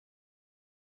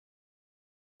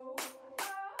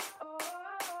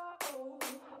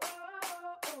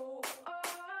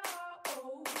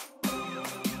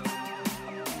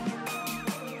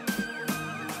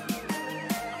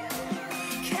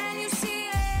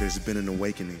There's been an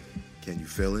awakening. Can you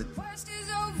feel it? Worst is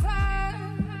over.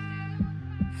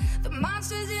 The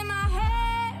monsters in my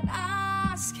head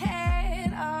are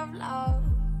scared of love.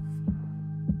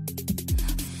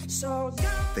 So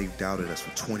They've doubted us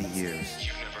for 20 years.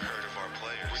 You've never heard of our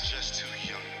players. We're just too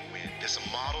young to win. This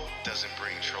model doesn't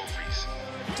bring trophies.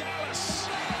 Dallas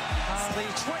are the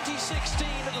 2016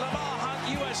 Lamar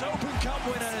Hunt US Open Cup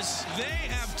winners. They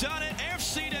have done it.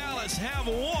 FC Dallas have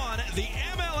won the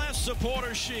MLS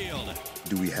Supporter Shield.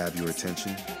 Do we have your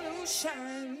attention? How's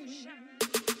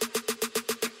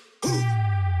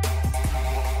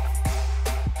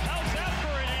that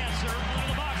for an answer?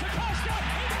 Lamar to Costa.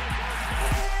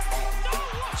 No,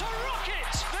 what a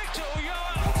rocket! Victor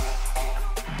Ulloa.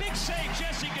 Big save,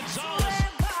 Jesse Gonzalez.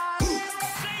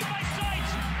 Save by Sight.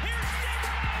 Here's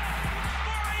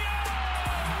Mario.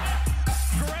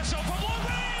 Carreso from long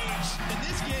range. And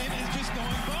this game is just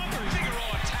going bonkers.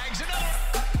 Figueroa tags another.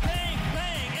 Bang,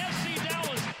 bang, FC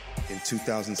Dallas. In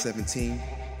 2017,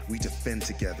 we defend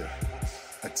together,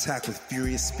 attack with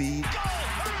furious speed,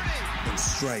 and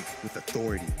strike with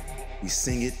authority. We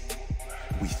sing it,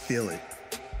 we feel it,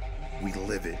 we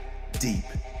live it deep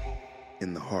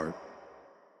in the heart.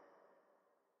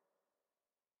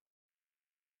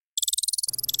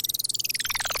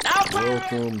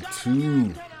 Welcome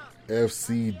to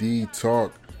FCD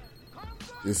Talk.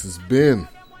 This is Ben.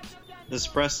 This is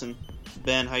Preston.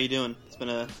 Ben, how you doing? It's been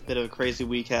a bit of a crazy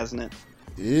week, hasn't it?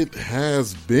 It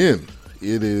has been.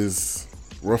 It is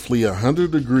roughly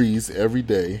 100 degrees every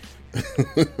day.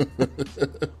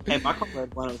 Hey, my car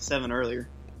read 107 earlier.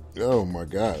 Oh my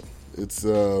God. It's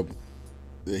the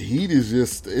heat is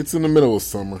just, it's in the middle of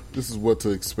summer. This is what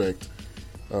to expect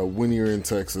when you're in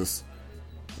Texas.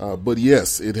 But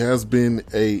yes, it has been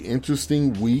a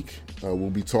interesting week. We'll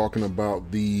be talking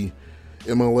about the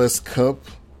MLS Cup,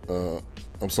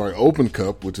 Open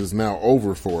Cup, which is now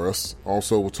over for us.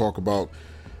 Also, we'll talk about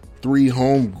 3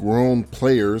 homegrown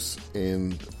players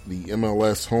in the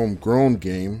MLS homegrown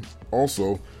game.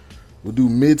 Also, we'll do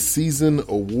mid-season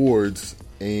awards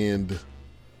and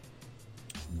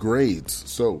grades.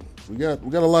 So we got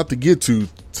a lot to get to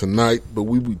tonight, but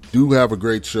we do have a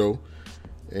great show.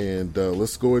 And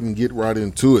let's go ahead and get right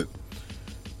into it.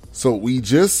 So we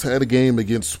just had a game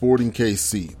against Sporting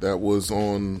KC. That was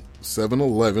on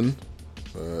 7-11,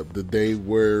 the day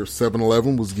where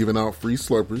 7-Eleven was giving out free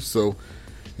Slurpees. So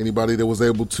anybody that was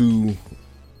able to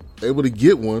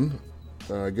get one,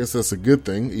 I guess that's a good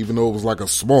thing, even though it was like a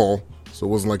small, so it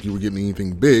wasn't like you were getting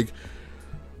anything big.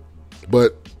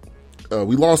 But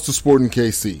we lost to Sporting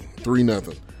KC,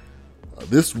 3-0.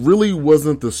 This really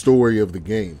wasn't the story of the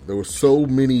game. There were so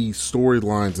many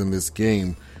storylines in this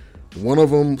game. One of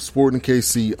them, Sporting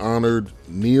KC honored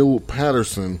Neil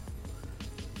Patterson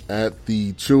at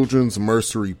the Children's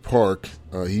Mercery Park.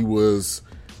 He was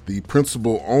the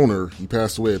principal owner. He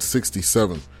passed away at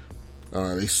 67.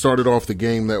 They started off the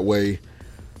game that way.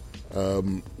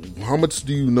 How much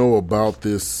do you know about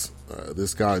this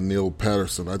guy, Neil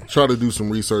Patterson? I tried to do some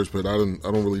research, but I don't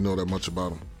really know that much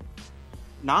about him.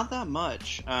 Not that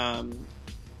much.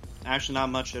 Actually, not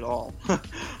much at all. He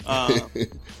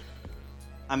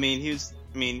was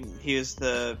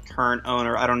the current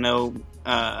owner. I don't know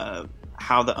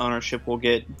how the ownership will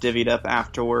get divvied up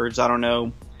afterwards. I don't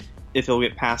know if it'll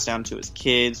get passed down to his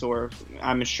kids, or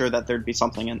I'm sure that there'd be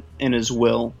something in his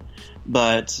will.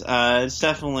 But it's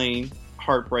definitely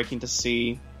heartbreaking to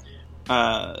see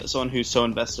someone who's so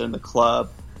invested in the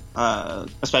club,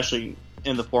 especially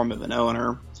in the form of an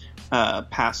owner,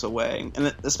 pass away,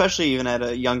 and especially even at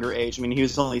a younger age. I mean, he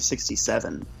was only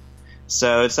 67,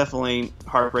 so it's definitely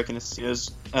heartbreaking to see. It was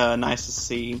nice to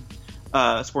see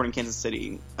Sporting Kansas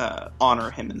City honor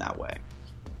him in that way.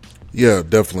 Yeah,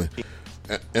 definitely,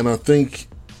 and I think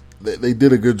they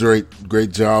did a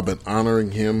great job at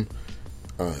honoring him,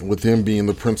 with him being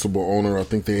the principal owner. I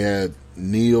think they had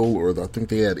Neil, or I think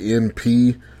they had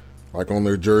NP, like on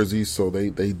their jerseys, so they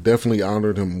definitely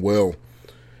honored him well.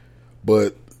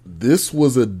 But this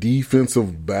was a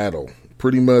defensive battle.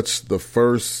 Pretty much the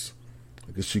first,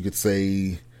 I guess you could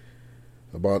say,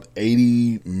 about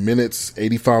 85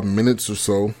 minutes or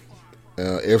so,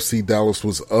 FC Dallas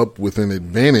was up with an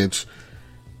advantage.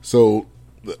 So,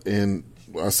 and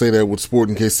I say that with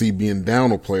Sporting KC being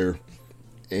down a player,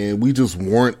 and we just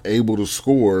weren't able to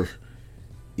score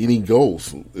any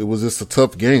goals. It was just a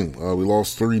tough game. We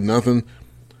lost 3-0.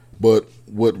 But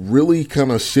what really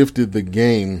kind of shifted the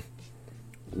game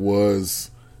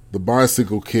was the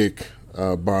bicycle kick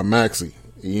by Maxey.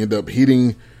 He ended up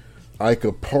hitting Ike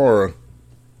Opara,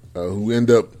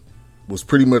 who was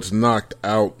pretty much knocked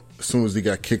out as soon as he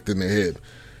got kicked in the head.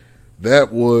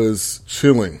 That was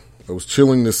chilling. It was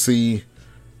chilling to see.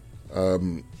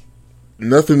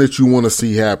 Nothing that you want to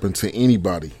see happen to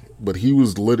anybody, but he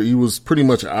was pretty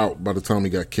much out by the time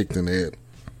he got kicked in the head.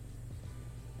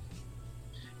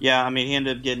 Yeah, I mean, he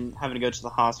ended up having to go to the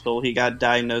hospital. He got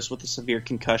diagnosed with a severe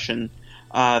concussion.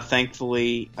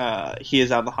 Thankfully, he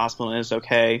is out of the hospital and is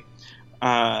okay.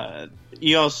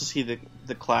 You also see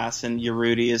the class in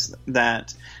Urruti is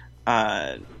that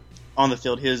on the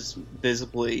field, he was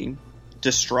visibly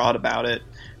distraught about it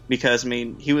because, I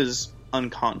mean, he was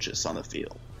unconscious on the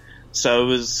field. So it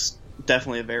was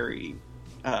definitely a very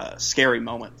scary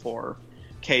moment for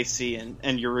KC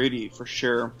and Urruti for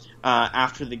sure.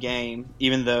 After the game,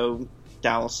 even though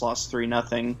Dallas lost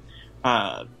 3-0,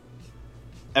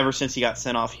 ever since he got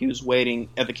sent off, he was waiting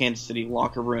at the Kansas City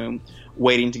locker room,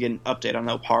 waiting to get an update on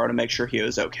Opara to make sure he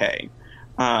was okay.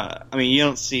 I mean, you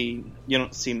don't see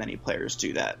many players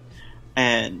do that,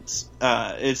 and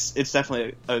it's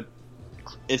definitely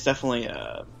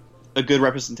a good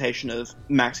representation of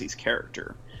Maxey's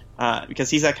character, because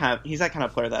he's that kind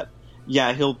of player that,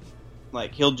 yeah,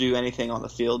 he'll do anything on the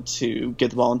field to get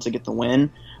the ball and to get the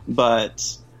win,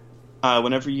 but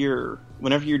whenever you're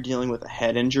dealing with a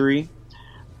head injury,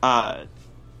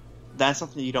 that's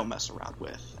something you don't mess around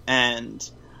with, and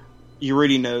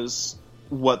Urruti knows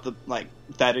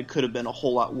that it could have been a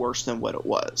whole lot worse than what it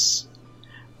was,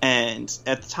 and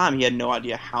at the time he had no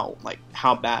idea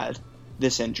how bad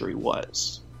this injury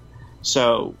was.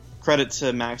 So credit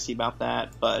to Maxey about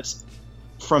that, but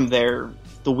from there,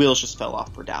 the wheels just fell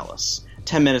off for Dallas.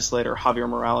 10 minutes later, Javier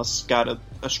Morales got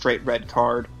a straight red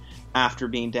card after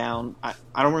being down. I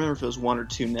don't remember if it was 1 or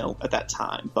 2-0 at that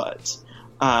time, but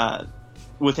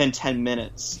within 10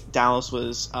 minutes, Dallas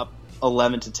was up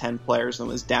 11-10 players and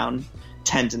was down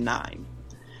 10-9.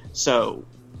 So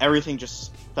everything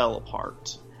just fell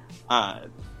apart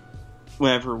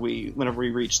whenever we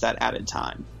reached that added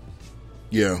time.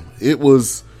 Yeah, that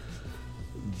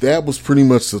was pretty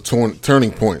much the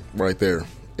turning point right there.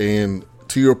 And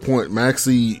to your point,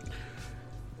 Maxey,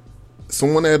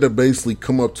 someone had to basically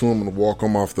come up to him and walk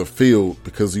him off the field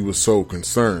because he was so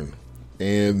concerned.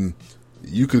 And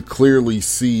you could clearly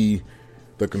see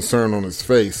the concern on his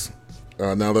face.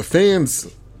 Now, the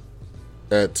fans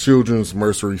at Children's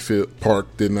Mercy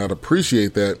Park did not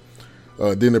appreciate that,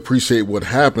 didn't appreciate what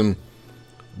happened.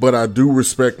 But I do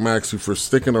respect Maxey for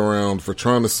sticking around, for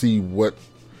trying to see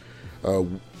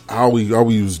how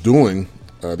he was doing.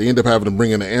 They ended up having to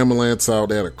bring an ambulance out.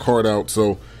 They had a cart out.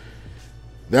 So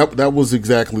that was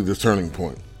exactly the turning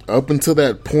point. Up until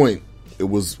that point, it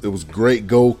was great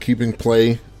goalkeeping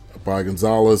play by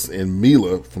Gonzalez and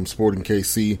Mila from Sporting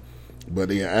KC.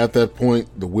 But at that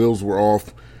point, the wheels were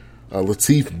off.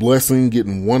 Latif Blessing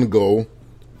getting one goal.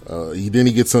 He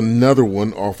gets another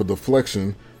one off a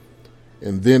deflection.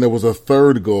 And then there was a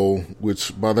third goal,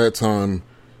 which by that time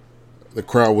the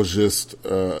crowd was just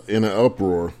in an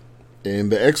uproar.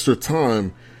 And the extra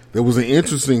time, there was an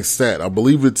interesting stat. I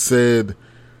believe it said,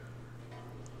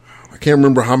 I can't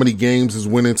remember how many games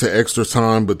went into extra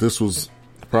time, but this was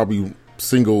probably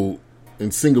single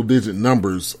digit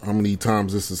numbers, how many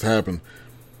times this has happened.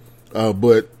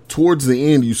 But towards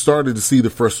the end, you started to see the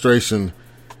frustration,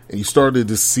 and you started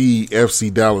to see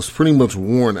FC Dallas pretty much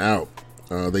worn out.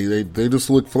 They just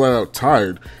looked flat out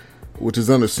tired, which is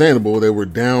understandable. They were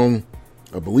down,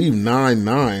 I believe,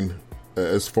 9-9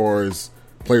 as far as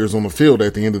players on the field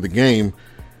at the end of the game.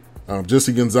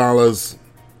 Jesse Gonzalez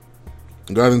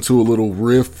got into a little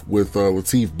riff with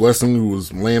Latif Blessing, who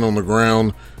was laying on the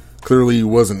ground. Clearly, he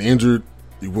wasn't injured.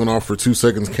 He went off for 2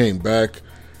 seconds, came back.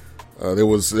 There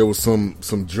was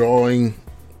some jawing,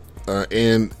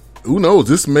 and who knows?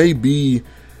 This may be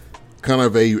kind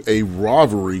of a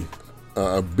rivalry.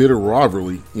 A bitter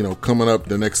rivalry, coming up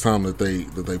the next time that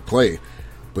they play.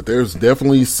 But there's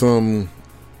definitely some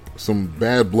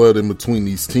bad blood in between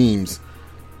these teams.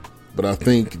 But I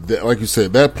think that, like you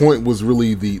said, that point was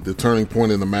really the turning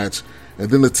point in the match. And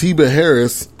then Atiba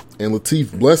Harris and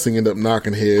Latif Blessing end up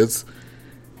knocking heads.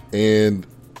 And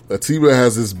Atiba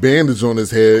has this bandage on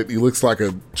his head. He looks like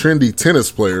a trendy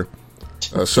tennis player.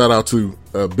 Shout out to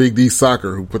Big D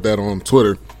Soccer, who put that on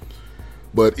Twitter.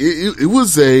 But it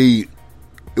was a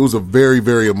very,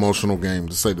 very emotional game,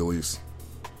 to say the least.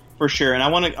 For sure, and I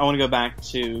want to go back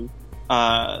to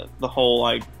the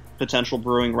whole potential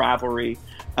brewing rivalry.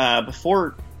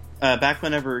 Back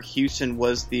whenever Houston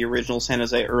was the original San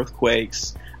Jose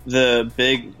Earthquakes,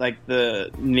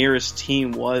 the nearest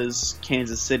team was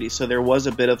Kansas City, so there was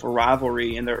a bit of a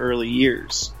rivalry in the early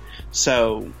years.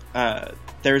 So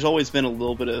there's always been a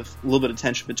little bit of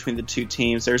tension between the two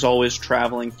teams. There's always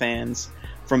traveling fans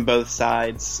from both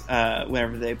sides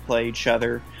whenever they play each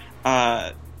other.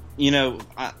 I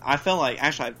felt like,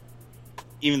 actually,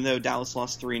 even though Dallas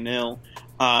lost 3-0,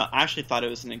 I actually thought it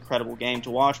was an incredible game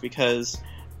to watch because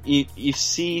you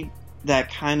see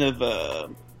that kind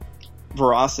of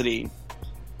veracity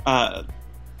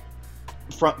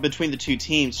between the two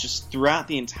teams just throughout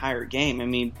the entire game. I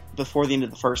mean, before the end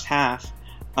of the first half,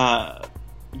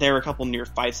 there were a couple near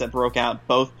fights that broke out.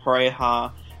 Both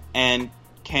Pareja and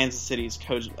Kansas City's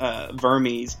coach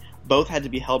Vermes both had to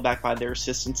be held back by their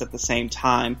assistants at the same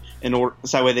time so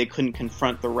that way they couldn't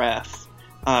confront the ref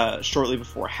shortly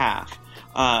before half.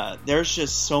 There's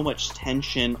just so much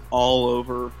tension all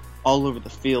over the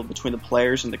field between the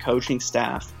players and the coaching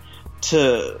staff.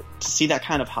 To see that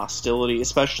kind of hostility,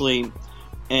 especially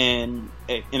in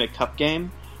a cup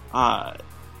game, I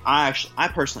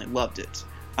personally loved it.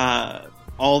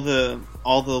 All the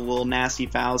little nasty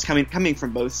fouls coming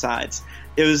from both sides.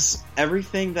 It was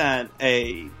everything that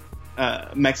a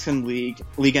Mexican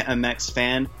Liga MX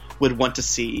fan would want to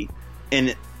see in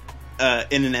an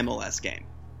MLS game.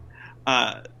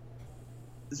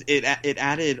 It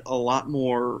added a lot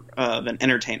more of an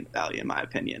entertainment value, in my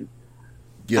opinion.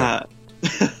 Yeah,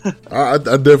 I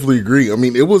definitely agree. I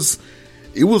mean, it was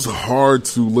hard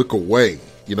to look away.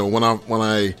 When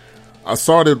I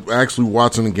started actually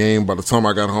watching the game, by the time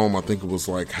I got home, I think it was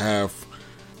like halftime,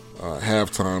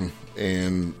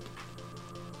 and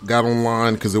got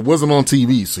online because it wasn't on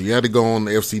TV, so you had to go on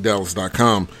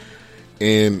FCDallas.com,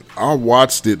 and I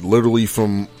watched it literally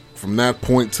from that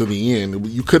point to the end.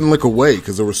 You couldn't look away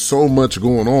because there was so much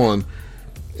going on,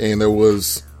 and it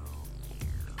was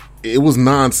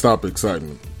nonstop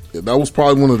excitement. That was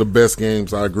probably one of the best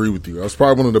games. I agree with you. That was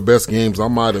probably one of the best games I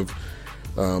might have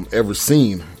ever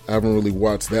seen. I haven't really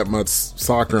watched that much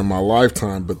soccer in my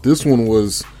lifetime, but this one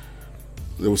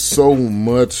there was so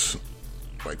much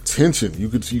like tension. You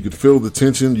could feel the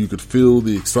tension. You could feel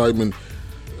the excitement.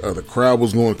 The crowd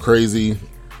was going crazy,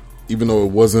 even though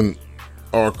it wasn't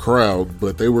our crowd,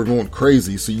 but they were going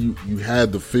crazy. So you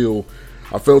had to feel.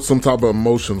 I felt some type of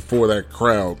emotion for that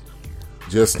crowd,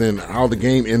 just in how the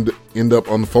game end up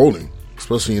unfolding,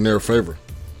 especially in their favor.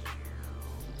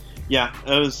 Yeah,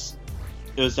 it was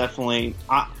definitely.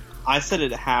 I said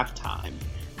it at halftime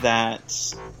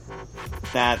that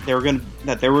there were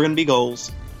going to be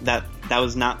goals. That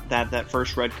was not that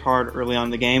first red card early on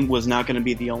in the game was not going to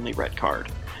be the only red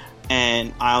card.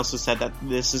 And I also said that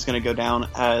this is going to go down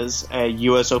as a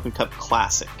U.S. Open Cup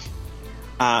classic.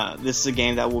 This is a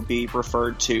game that will be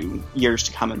referred to years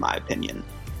to come, in my opinion,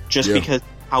 because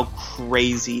how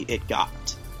crazy it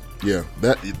got. Yeah,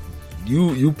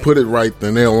 you put it right,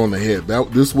 the nail on the head.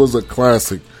 This was a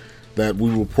classic that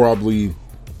we will probably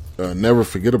never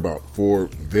forget about for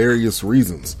various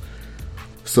reasons.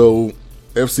 So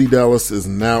FC Dallas is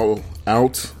now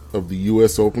out of the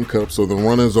U.S. Open Cup, so the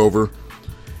run is over.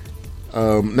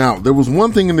 Now, there was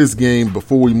one thing in this game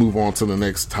before we move on to the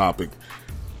next topic.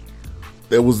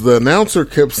 There was the announcer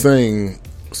kept saying,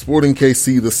 Sporting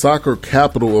KC, the soccer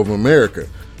capital of America.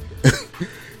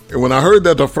 And when I heard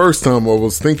that the first time, I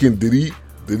was thinking, did he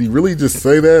really just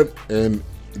say that? And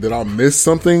did I miss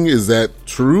something? Is that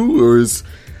true? Or is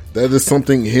that just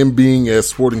something, him being a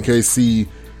Sporting KC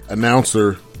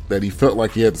announcer, that he felt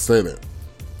like he had to say that?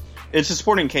 It's a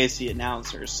Sporting KC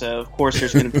announcer, so of course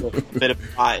there's going to be a bit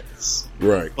of bias.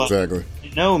 Right, but exactly. By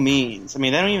no means. I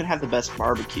mean, they don't even have the best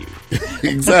barbecue.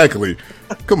 Exactly.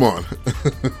 Come on.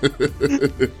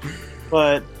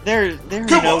 But they're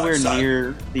nowhere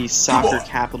near the soccer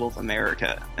capital of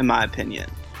America, in my opinion.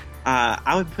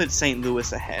 I would put St. Louis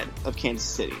ahead of Kansas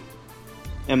City,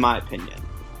 in my opinion.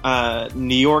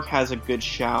 New York has a good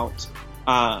shout.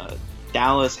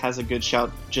 Dallas has a good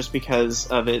shout just because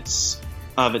of its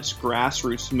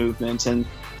grassroots movement and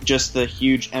just the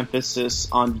huge emphasis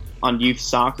on youth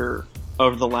soccer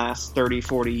over the last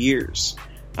 30-40 years.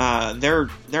 There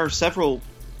are several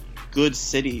good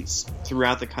cities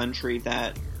throughout the country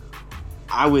that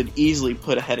I would easily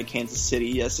put ahead of Kansas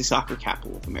City as the soccer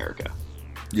capital of America.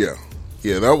 Yeah,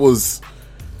 that was.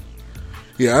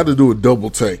 Yeah, I had to do a double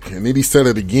take, and then he said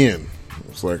it again.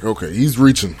 It's like, okay, he's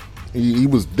reaching. He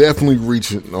was definitely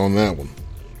reaching on that one.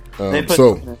 They put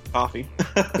coffee.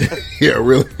 Yeah,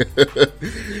 really. Yeah,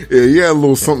 he had a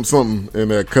little something in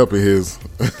that cup of his.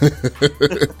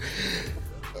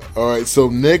 All right, so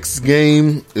next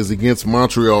game is against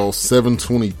Montreal,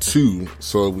 7:22.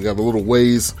 So we got a little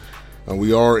ways.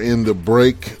 We are in the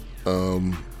break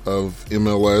of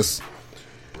MLS.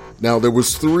 Now, there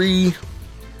was 3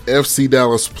 FC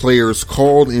Dallas players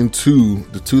called into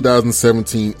the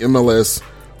 2017 MLS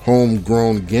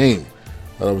homegrown game.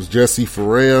 That was Jesse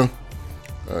Ferreira,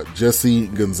 Jesse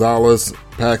Gonzalez,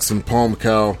 Paxton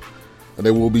Palmcow, and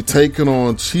they will be taking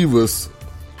on Chivas,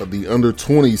 the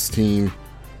under-20s team,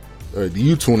 the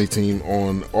U20 team,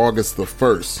 on August the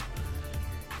 1st.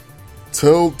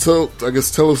 Tell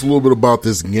us a little bit about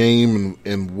this game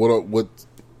and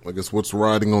what's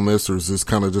riding on this, or is this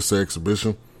kind of just an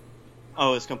exhibition?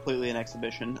 Oh, it's completely an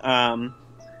exhibition.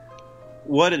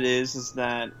 What it is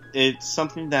that it's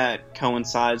something that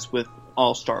coincides with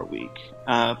All-Star Week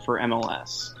for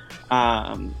MLS.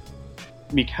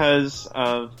 Because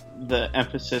of the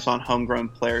emphasis on homegrown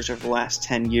players over the last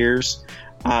 10 years,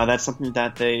 that's something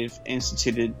that they've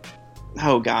instituted,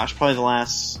 probably the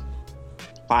last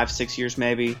 5-6 years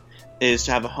maybe, is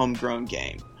to have a homegrown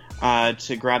game.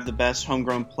 To grab the best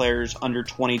homegrown players under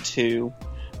 22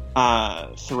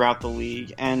 throughout the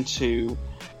league and to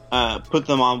put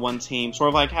them on one team, sort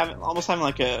of like having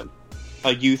like a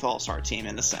youth all-star team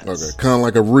in a sense. Okay, kind of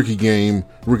like a rookie game,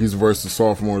 rookies versus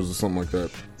sophomores or something like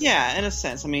that. Yeah, in a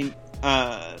sense. I mean,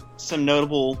 some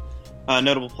notable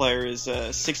player is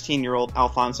 16-year-old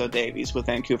Alphonso Davies with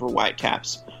Vancouver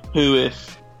Whitecaps, who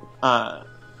if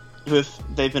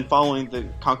they've been following the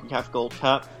CONCACAF Gold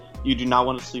Cup, you do not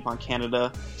want to sleep on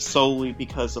Canada solely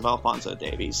because of Alphonso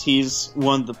Davies. He's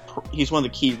one of the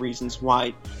key reasons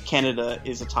why Canada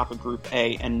is atop of Group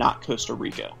A and not Costa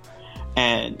Rica.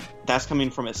 And that's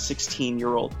coming from a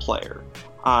 16-year-old player.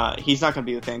 He's not going to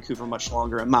be with Vancouver much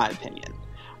longer, in my opinion.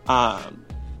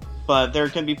 But they're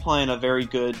going to be playing a very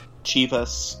good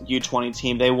Chivas U20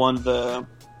 team. They won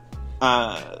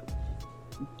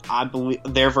I believe,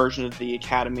 their version of the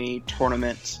Academy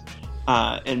tournament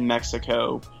in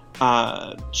Mexico.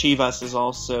 Chivas is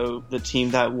also the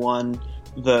team that won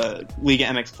the Liga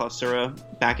MX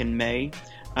Clausura back in May,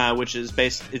 which is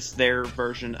it's their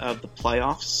version of the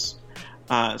playoffs.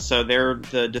 So they're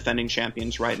the defending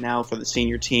champions right now for the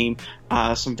senior team.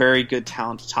 Some very good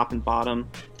talent, top and bottom.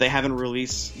 They haven't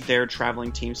released their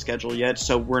traveling team schedule yet,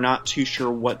 so we're not too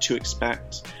sure what to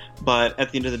expect. But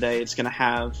at the end of the day, it's going to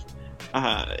have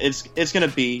it's going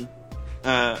to be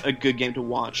a good game to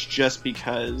watch, just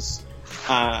because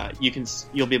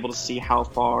you'll be able to see how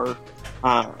far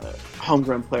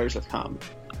homegrown players have come.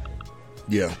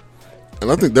 Yeah,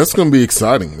 and I think that's going to be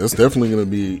exciting. That's definitely going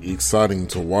to be exciting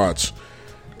to watch.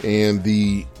 And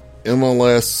the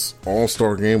MLS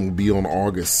All-Star Game will be on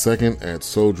August 2nd at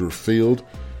Soldier Field.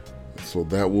 So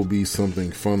that will be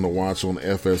something fun to watch on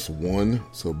FS1.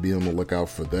 So be on the lookout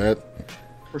for that.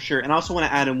 For sure. And I also want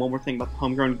to add in one more thing about the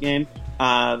homegrown game.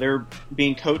 They're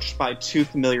being coached by two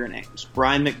familiar names.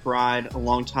 Brian McBride, a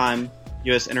longtime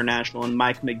U.S. international, and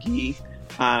Mike McGee,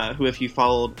 who, if you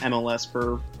followed MLS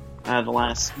for the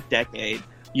last decade,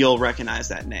 you'll recognize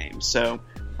that name. So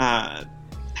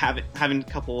having a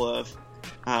couple of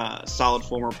solid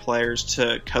former players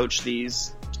to coach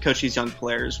these young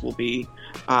players will be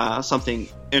something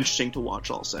interesting to watch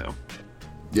also.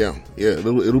 Yeah,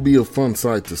 it'll be a fun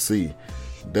sight to see,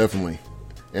 definitely.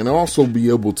 And also be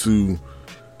able to,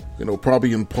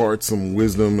 probably impart some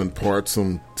wisdom, impart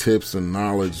some tips and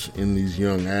knowledge in these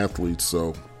young athletes.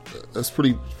 So that's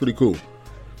pretty cool.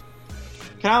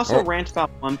 Can I also rant about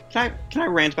one? Can I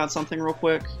rant about something real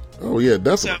quick? Oh yeah,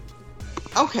 definitely.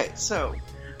 So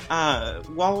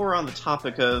while we're on the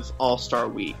topic of All-Star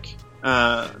Week,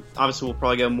 obviously we'll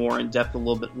probably go more in depth a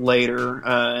little bit later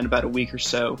in about a week or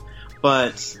so.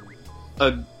 But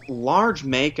a large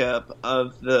makeup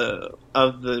of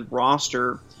the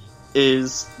roster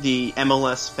is the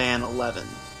MLS Fan 11,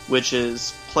 which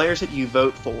is players that you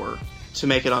vote for to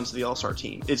make it onto the All-Star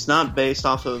team. It's not based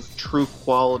off of true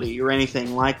quality or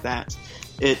anything like that.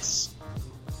 It's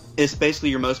basically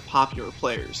your most popular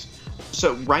players.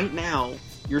 So right now,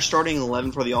 your starting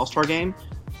 11 for the All-Star game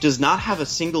does not have a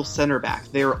single center back.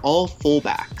 They're all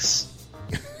fullbacks.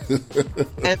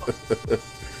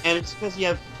 And it's because you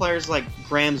have players like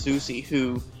Graham Zusi,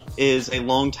 who is a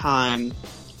longtime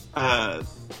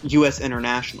U.S.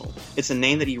 international. It's a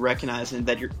name that you recognize and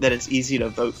that it's easy to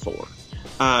vote for.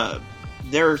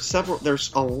 There's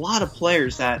a lot of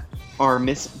players that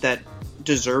that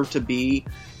deserve to be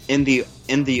in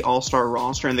the All-Star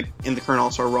roster, in the current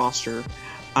All-Star roster,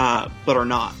 but are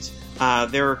not.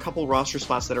 There are a couple roster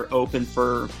spots that are open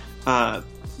for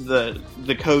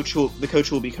the coach who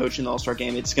will be coaching the All-Star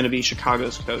game. It's going to be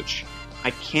Chicago's coach.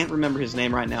 I can't remember his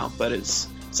name right now, but it's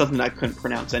something that I couldn't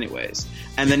pronounce anyways.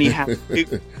 And then you have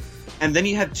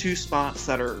two spots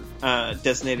that are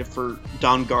designated for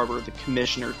Don Garber, the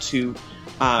commissioner, to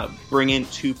bring in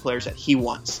two players that he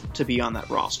wants to be on that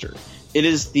roster. It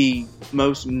is the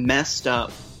most messed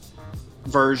up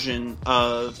version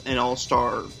of an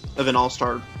all-star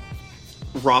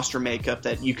roster makeup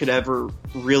that you could ever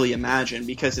really imagine,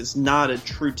 because it's not a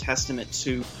true testament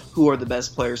to who are the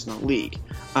best players in the league.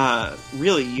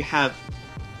 Really, you have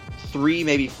 3,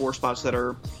 maybe 4 spots that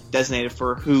are designated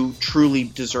for who truly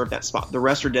deserve that spot. The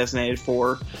rest are designated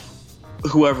for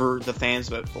whoever the fans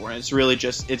vote for, and it's really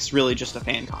just a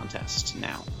fan contest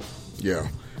now. Yeah,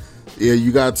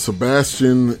 you got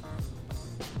Sebastian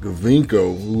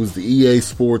Giovinco, who was the EA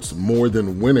Sports more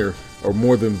than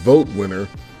vote winner.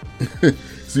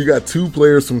 So you got 2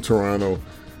 players from Toronto,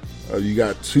 you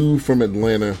got 2 from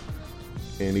Atlanta,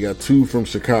 and you got 2 from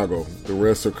Chicago. The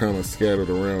rest are kind of scattered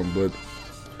around, but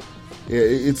yeah,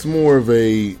 it's more of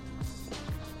a,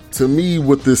 to me,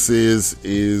 what this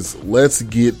is let's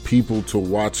get people to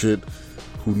watch it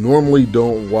who normally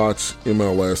don't watch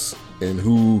MLS and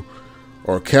who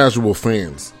are casual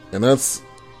fans, and that's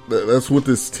what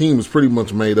this team is pretty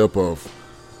much made up of.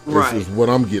 Right. This is what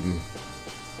I'm getting.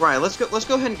 Right. Let's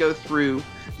go ahead and go through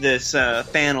this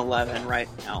fan 11 right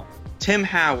now. Tim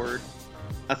Howard,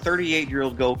 a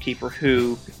 38-year-old goalkeeper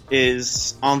who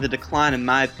is on the decline, in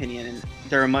my opinion, and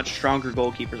there are much stronger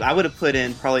goalkeepers. I would have put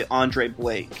in probably Andre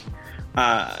Blake.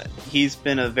 He's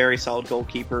been a very solid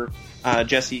goalkeeper.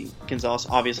 Jesse Gonzalez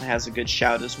obviously has a good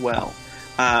shout as well.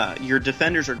 Your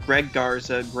defenders are Greg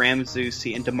Garza, Graham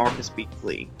Zusi, and DeMarcus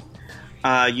Beasley.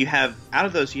 Out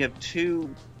of those, you have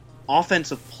 2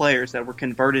 offensive players that were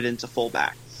converted into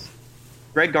fullbacks.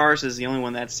 Greg Garza is the only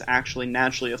one that's actually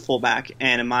naturally a fullback,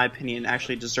 and in my opinion,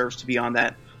 actually deserves to be on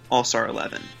that All-Star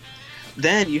 11.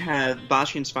 Then you have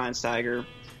Bastian Schweinsteiger,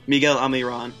 Miguel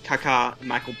Almiron, Kaká, and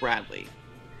Michael Bradley.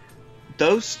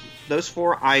 Those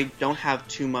 4 I don't have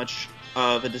too much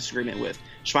of a disagreement with.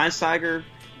 Schweinsteiger,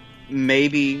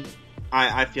 maybe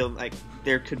I feel like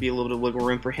there could be a little bit of wiggle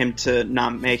room for him to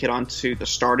not make it onto the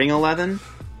starting 11,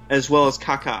 as well as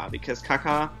Kaká, because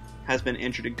Kaká has been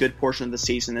injured a good portion of the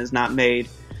season and has not made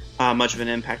much of an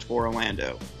impact for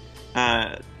Orlando.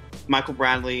 Michael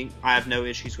Bradley, I have no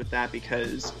issues with that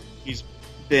because he's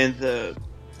been the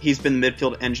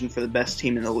midfield engine for the best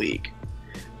team in the league.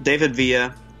 David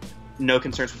Villa, no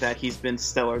concerns with that. He's been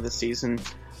stellar this season.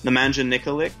 Nemanja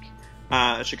Nikolic,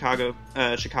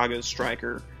 Chicago's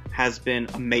striker, has been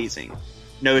amazing.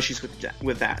 No issues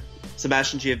with that.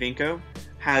 Sebastian Giovinco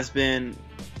has been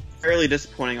fairly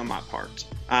disappointing on my part.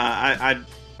 I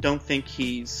don't think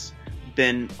he's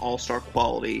been all-star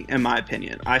quality, in my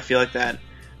opinion. I feel like that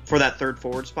for that third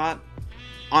forward spot,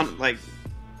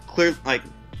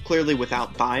 clearly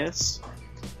without bias,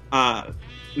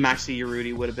 Maxi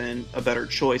Urruti would have been a better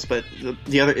choice. But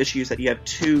the other issue is that you have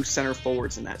 2 center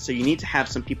forwards in that, so you need to have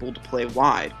some people to play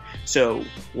wide. So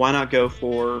why not go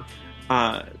for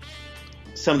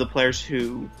some of the players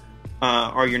who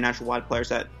are your natural wide players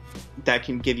that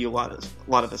can give you a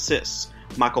lot of assists.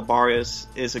 Michael Barrios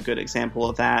is a good example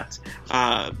of that.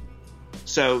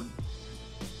 So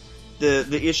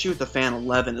the issue with the fan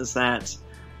 11 is that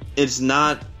it's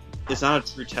not a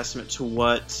true testament to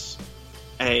what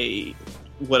a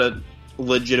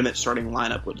legitimate starting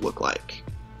lineup would look like.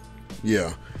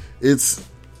 Yeah, it's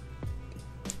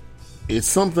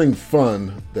something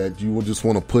fun that you will just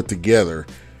want to put together,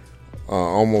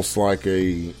 almost like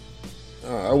I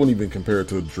wouldn't even compare it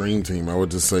to a dream team. I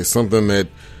would just say something that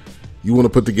you want to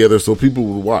put together so people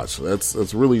will watch.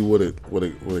 That's really what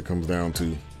it comes down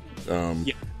to. And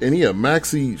yeah,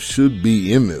 Maxi should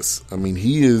be in this. I mean,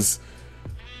 he is.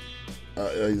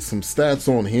 Some stats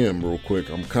on him real quick.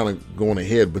 I'm kind of going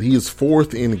ahead, but he is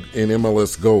 4th in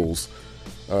MLS goals,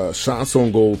 shots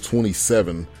on goal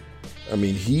 27. I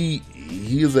mean, he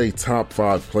is a top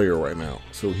 5 player right now,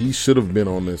 so he should have been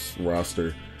on this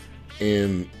roster.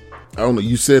 And I don't know.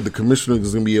 You said the commissioner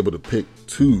is going to be able to pick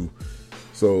 2,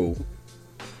 so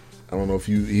I don't know if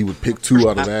he would pick 2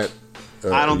 out of that.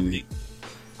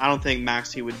 I don't think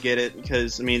Maxi would get it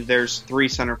because there's 3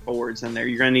 center forwards in there.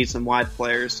 You're going to need some wide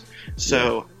players.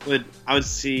 So I would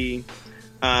see,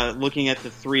 looking at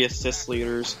the 3 assist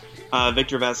leaders,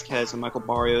 Victor Vasquez and Michael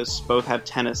Barrios both have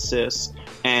 10 assists,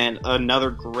 and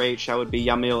another great shout would be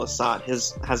Yamil Asad.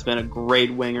 Has been a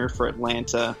great winger for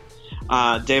Atlanta.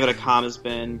 David Accam has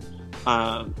been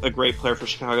a great player for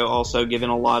Chicago, also given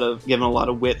a lot of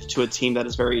width to a team that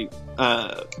is very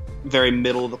very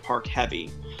middle of the park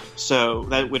heavy. So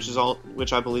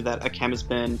which I believe that Accam has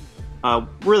been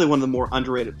really one of the more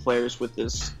underrated players with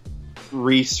this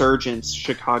resurgence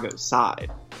Chicago side.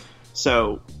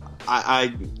 So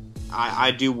I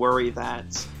do worry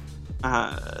that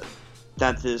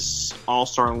this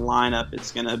all-star lineup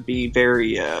is going to be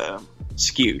very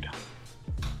skewed.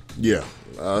 Yeah,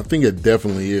 I think it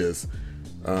definitely is.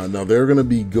 Now they're going to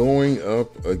be going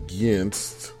up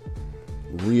against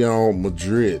Real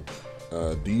Madrid.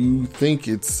 Do you think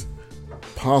it's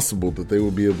possible that they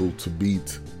will be able to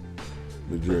beat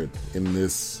Madrid in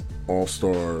this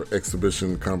all-star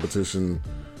exhibition competition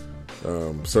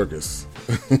circus?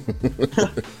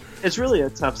 It's really a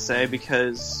tough say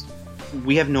because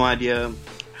we have no idea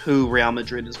who Real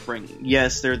Madrid is bringing.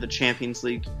 Yes, they're the Champions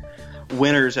League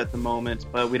winners at the moment,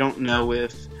 but we don't know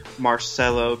if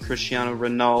Marcelo, Cristiano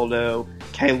Ronaldo,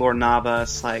 Keylor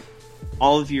Navas,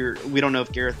 we don't know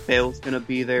if Gareth Bale's going to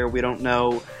be there. We don't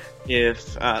know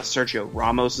if Sergio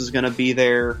Ramos is going to be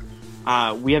there.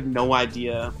 We have no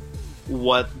idea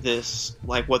what this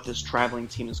traveling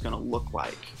team is going to look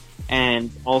like.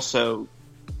 And also,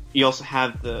 you also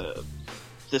have the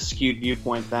skewed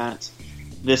viewpoint that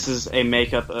this is a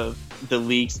makeup of the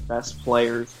league's best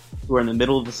players who are in the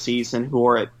middle of the season, who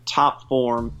are at top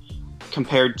form,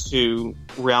 compared to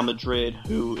Real Madrid,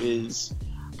 who is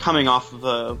coming off of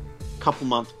a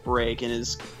couple-month break and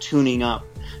is tuning up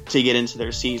to get into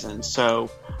their season.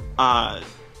 So,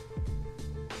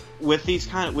 with these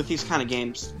kind of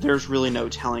games, there's really no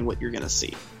telling what you're going to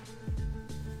see.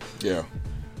 Yeah,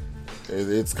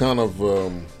 it's kind of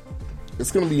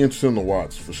it's going to be interesting to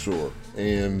watch for sure,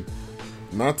 and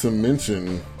not to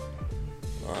mention,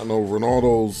 I know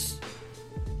Ronaldo's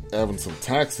having some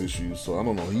tax issues, so I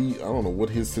don't know what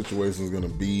his situation is going to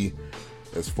be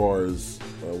as far as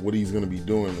what he's going to be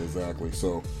doing exactly.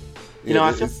 So,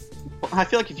 I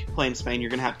feel like if you play in Spain, you're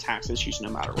going to have tax issues no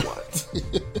matter what.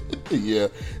 Yeah,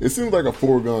 it seems like a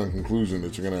foregone conclusion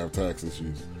that you're going to have tax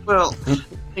issues. Well, the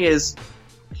thing is,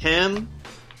 him,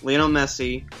 Lionel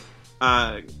Messi,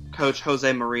 Coach Jose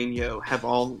Mourinho have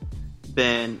all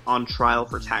been on trial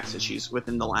for tax issues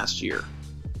within the last year.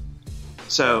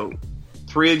 So,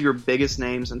 3 of your biggest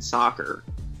names in soccer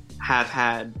have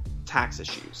had tax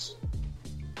issues.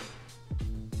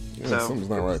 Yeah, something's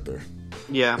not right there.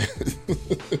 Yeah.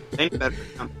 Ain't better.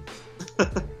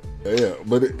 Yeah,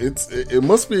 but it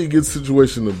must be a good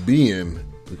situation to be in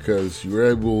because you're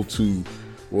able to.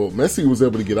 Well, Messi was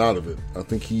able to get out of it. I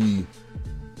think he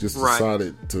just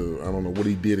decided to. I don't know what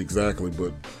he did exactly,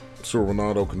 but I'm sure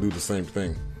Ronaldo can do the same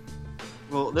thing.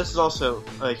 Well, this is also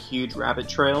a huge rabbit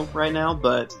trail right now,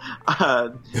 but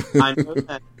I know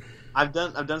that I've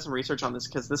done some research on this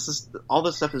because all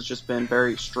this stuff has just been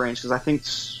very strange. Because I think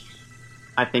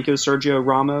it was Sergio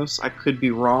Ramos. I could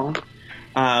be wrong,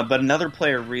 but another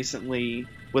player recently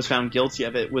was found guilty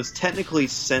of it. Was technically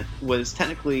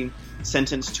sentenced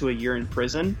to a year in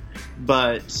prison,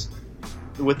 but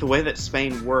with the way that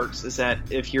Spain works, is that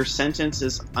if your sentence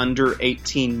is under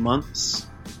 18 months.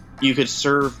 You could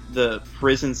serve the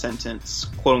prison sentence,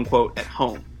 quote unquote, at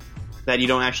home. That you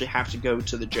don't actually have to go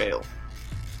to the jail.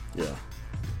 Yeah.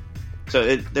 So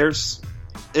it's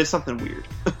something weird.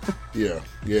 Yeah,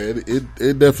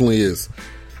 it definitely is.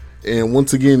 And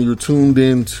once again, you're tuned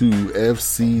in to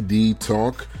FCD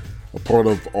Talk, a part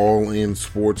of All In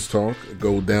Sports Talk.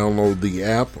 Go download the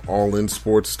app, All In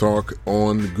Sports Talk,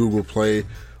 on Google Play,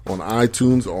 on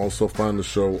iTunes. Also find the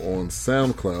show on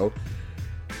SoundCloud.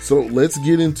 So let's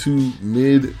get into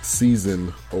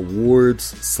mid-season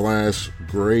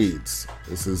awards/grades.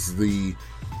 This is the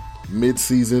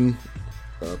mid-season.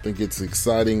 I think it's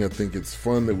exciting. I think it's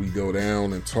fun that we go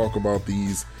down and talk about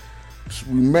these.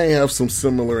 We may have some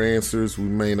similar answers. We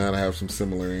may not have some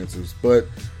similar answers. But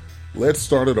let's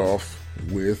start it off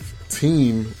with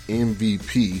team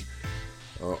MVP.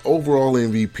 Overall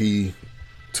MVP,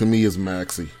 to me, is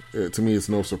Maxey. To me, it's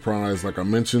no surprise. Like I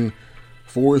mentioned,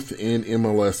 4th in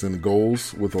MLS in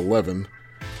goals with 11.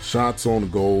 Shots on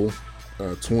goal,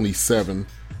 27.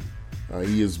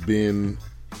 He has been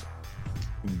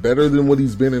better than what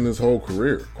he's been in his whole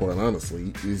career, quite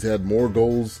honestly. He's had more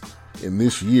goals in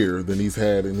this year than he's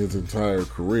had in his entire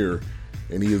career.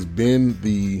 And he has been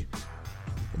the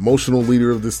emotional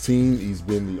leader of this team. He's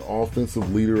been the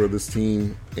offensive leader of this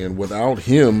team. And without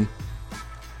him,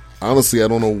 honestly, I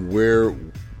don't know where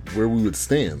we would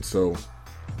stand. So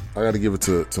I got to give it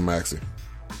to Maxey.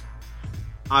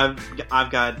 I've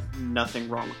got nothing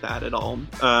wrong with that at all.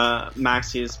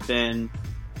 Maxey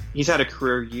he's had a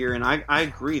career year, and I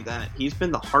agree that he's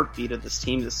been the heartbeat of this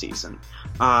team this season.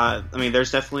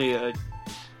 There's definitely a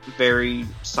very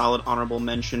solid honorable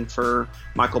mention for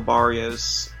Michael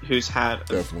Barrios, who's had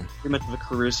pretty much of a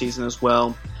career season as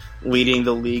well, leading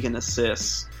the league in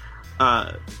assists.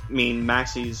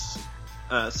 Maxey's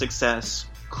success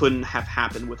couldn't have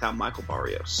happened without Michael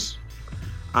Barrios.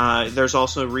 There's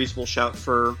also a reasonable shout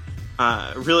for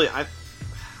in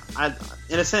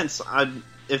a sense,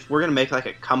 if we're gonna make like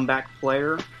a comeback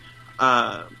player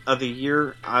of the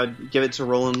year, I'd give it to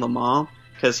Roland Lamah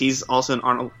because he's also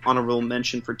an honorable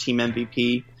mention for team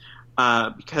MVP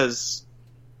because,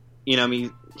 I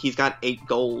mean, he's got 8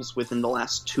 goals within the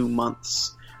last 2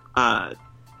 months. Yeah,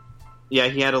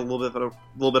 he had a little bit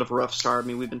of a rough start. I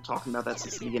mean, we've been talking about that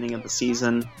since the beginning of the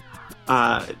season.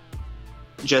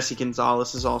 Jesse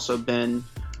Gonzalez has also been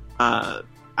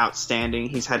outstanding.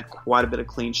 He's had quite a bit of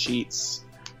clean sheets.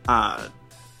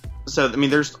 So, I mean,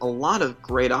 there's a lot of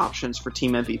great options for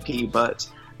team MVP, but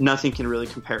nothing can really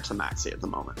compare to Maxey at the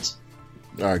moment.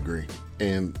 I agree.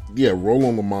 And, yeah,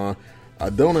 Roland Lamar, I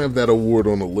don't have that award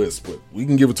on the list, but we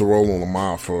can give it to Roland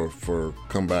Lamar for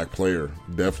comeback player,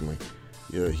 definitely.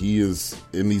 Yeah, he is,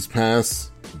 in these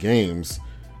past games,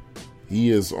 he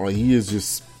is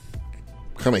just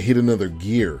kind of hit another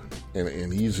gear,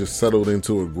 and he's just settled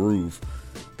into a groove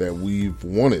that we've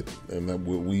wanted and that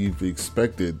we've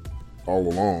expected all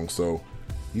along. So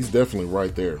he's definitely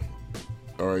right there.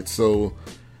 All right, so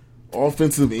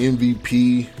offensive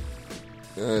MVP,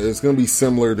 it's going to be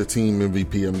similar to team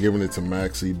MVP. I'm giving it to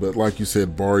Maxey, but like you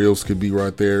said, Barrios could be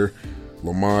right there.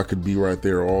 Lamar could be right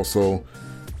there also.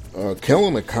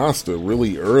 Kellen Acosta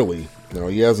really early. Now,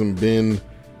 he hasn't been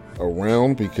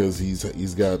around because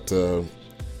he's got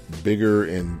bigger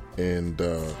and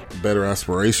better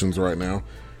aspirations right now.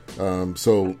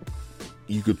 So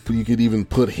you could even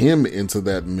put him into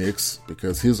that mix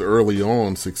because his early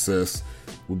on success,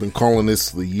 we've been calling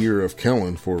this the year of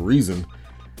Kellen for a reason.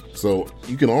 So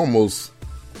you can almost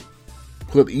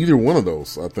put either one of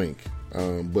those, I think.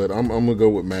 But I'm gonna go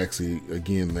with Maxey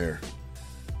again there.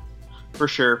 For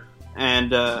sure.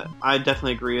 And I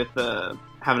definitely agree with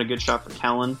having a good shot for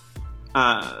Kellen.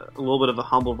 A little bit of a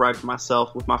humble brag for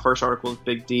myself. With my first article with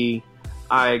Big D,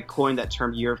 I coined that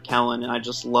term Year of Kellen, and I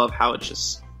just love how it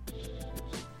just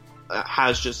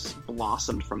has just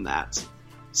blossomed from that.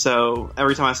 So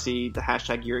every time I see the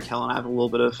hashtag Year of Kellen, I have a little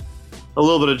bit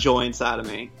of joy inside of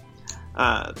me.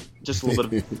 Just a little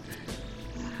bit of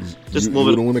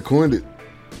You're the one that coined it.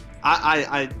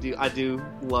 I do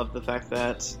love the fact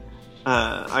that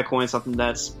I coined something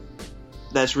that's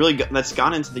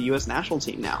gone into the U.S. national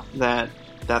team now, that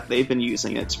they've been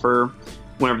using it for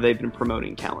whenever they've been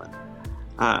promoting Kellen.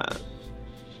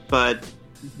 But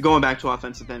going back to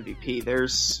offensive MVP,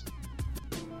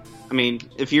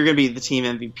 if you're going to be the team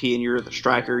MVP and you're the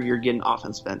striker, you're getting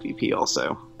offensive MVP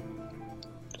also.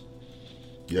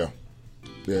 Yeah,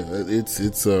 it's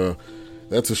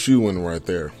that's a shoe-in right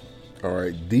there. All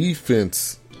right,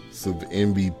 defensive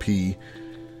MVP.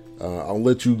 I'll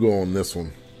let you go on this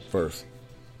one first.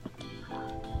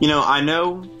 I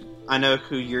know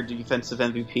who your defensive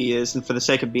MVP is, and for the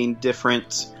sake of being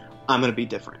different, I'm going to be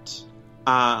different.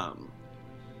 I'm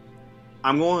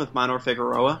going with Minor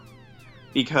Figueroa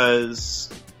because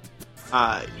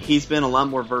he's been a lot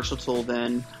more versatile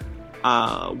than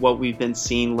what we've been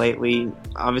seeing lately.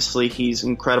 Obviously, he's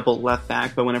incredible left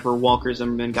back, but whenever Walker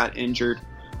Zimmerman got injured,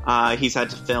 he's had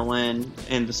to fill in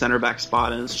the center back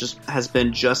spot, and has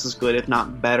been just as good, if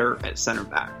not better, at center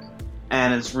back.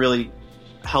 And it's really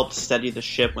helped steady the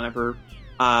ship whenever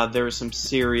there was some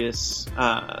serious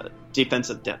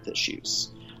defensive depth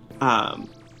issues.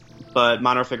 But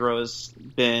Minor Figueroa's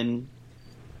been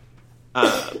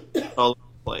all over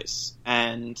the place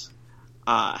and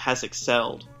has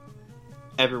excelled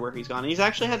everywhere he's gone. He's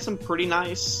actually had some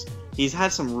he's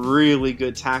had some really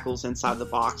good tackles inside the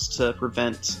box to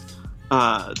prevent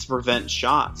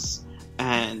shots,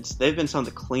 and they've been some of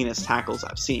the cleanest tackles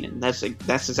I've seen, and that's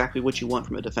exactly what you want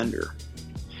from a defender.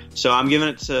 So I'm giving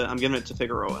it to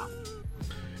Figueroa.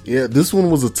 Yeah, this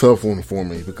one was a tough one for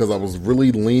me because I was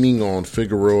really leaning on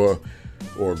Figueroa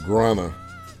or Grana,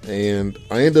 and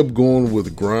I ended up going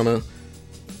with Grana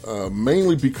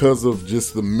mainly because of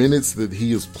just the minutes that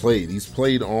he has played. He's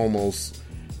played almost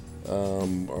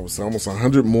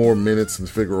 100 more minutes than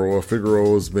Figueroa.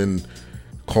 Figueroa has been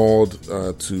called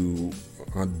to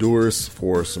Honduras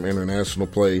for some international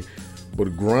play,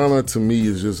 but Grana to me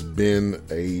has just been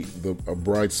a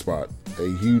bright spot,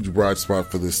 a huge bright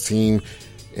spot for this team.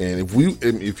 And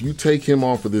if you take him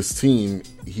off of this team,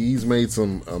 he's made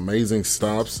some amazing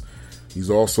stops. He's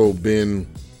also been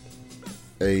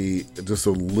just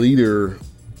a leader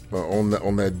on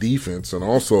that defense, and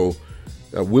also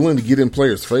willing to get in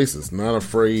players' faces, not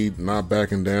afraid, not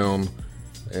backing down,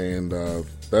 and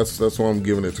that's why I'm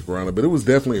giving it to Grana. But it was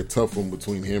definitely a tough one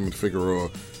between him and Figueroa.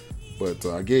 But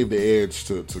I gave the edge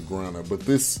to Grana. But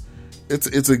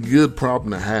it's a good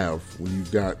problem to have when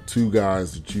you've got two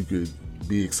guys that you could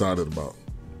be excited about.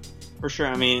 For sure.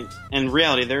 I mean, in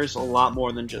reality, there's a lot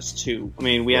more than just two. I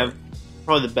mean, we have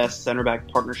probably the best center back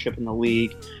partnership in the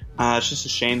league. It's just a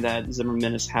shame that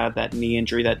Zimmerman has had that knee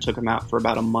injury that took him out for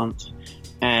about a month.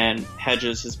 and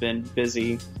Hedges has been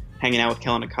busy hanging out with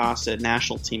Kellen Acosta at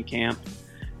national team camp.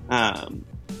 And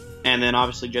then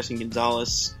obviously Jesse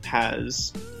Gonzalez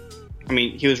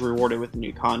he was rewarded with a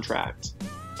new contract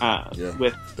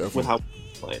with how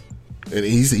he played. And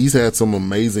he's had some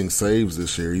amazing saves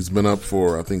this year. He's been up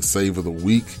for, I think, save of the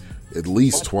week at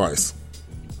least twice.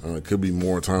 It could be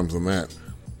more times than that.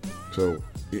 So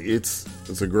it's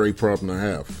a great problem to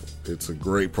have. It's a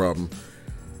great problem.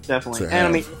 Definitely. And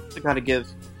I mean, you got to give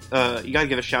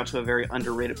a shout to a very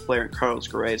underrated player in Carlos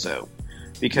Gruezo,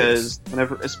 because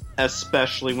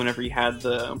especially whenever you had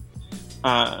the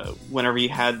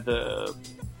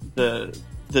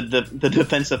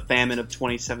defensive famine of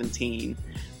 2017,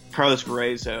 Carlos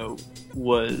Gruezo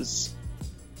was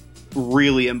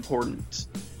really important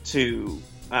to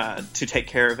take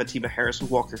care of Atiba Harris and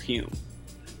Walker Hume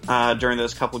during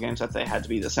those couple games that they had to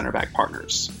be the center back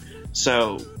partners.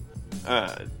 So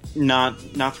not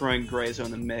throwing Gruezo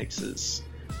in the mix is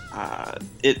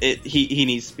he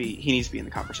needs to be in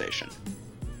the conversation.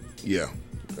 Yeah,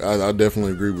 I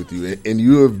definitely agree with you. And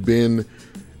you have been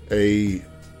a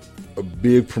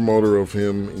big promoter of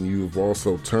him, and you've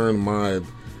also turned my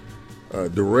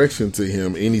direction to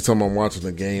him. Anytime I'm watching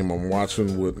a game, I'm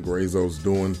watching what Gruezo's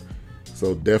doing.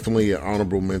 So definitely an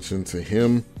honorable mention to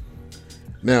him.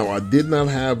 Now, I did not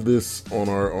have this on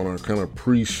our kind of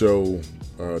pre-show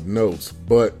notes,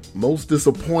 but most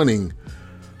disappointing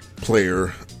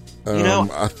player.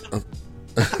 I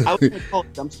would call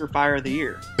it Dumpster Fire of the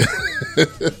Year.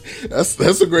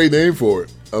 That's a great name for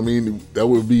it. I mean, that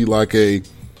would be like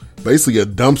basically a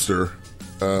dumpster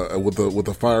with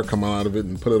a fire coming out of it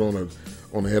and put it on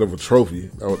the head of a trophy.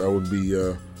 That would be.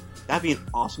 That'd be an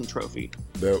awesome trophy.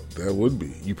 That would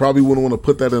be. You probably wouldn't want to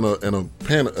put that in a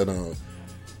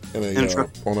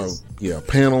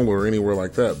panel or anywhere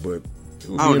like that, but it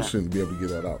would be interesting to be able to get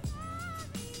that out.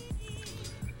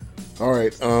 All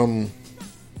right.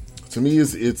 To me,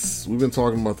 it's we've been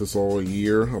talking about this all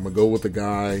year. I'm gonna go with a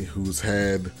guy who's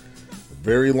had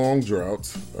very long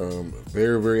droughts,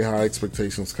 very, very high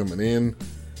expectations coming in.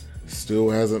 Still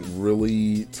hasn't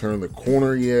really turned the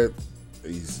corner yet.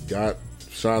 He's got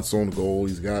shots on goal.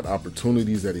 He's got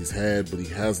opportunities that he's had, but he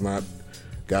has not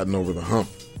gotten over the hump.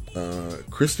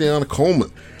 Christian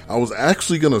Coleman. I was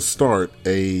actually going to start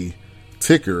a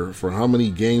ticker for how many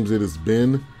games it has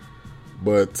been,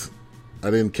 but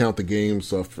I didn't count the games,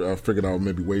 so I figured I would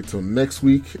maybe wait till next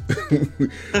week.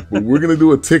 But we're going to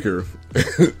do a ticker.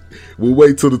 We'll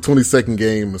wait till the 22nd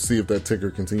game to see if that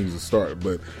ticker continues to start.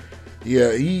 But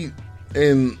yeah,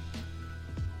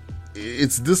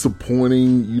 it's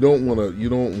disappointing. You don't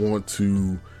want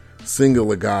to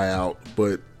single a guy out,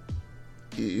 but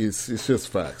it's just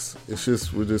facts.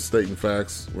 We're just stating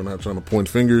facts. We're not trying to point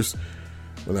fingers.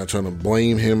 We're not trying to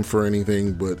blame him for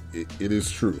anything, but it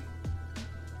is true.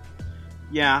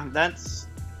 Yeah, that's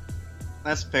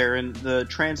fair, and the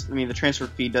transfer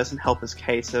fee doesn't help his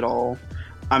case at all.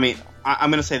 I mean, I'm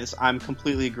going to say this: I'm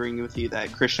completely agreeing with you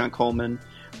that Christian Coleman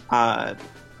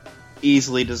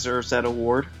easily deserves that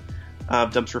award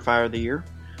of Dumpster Fire of the Year.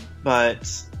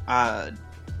 But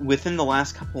within the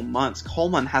last couple months,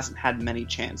 Coleman hasn't had many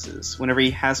chances. Whenever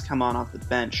he has come on off the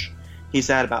bench, he's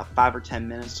had about 5 or 10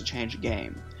 minutes to change a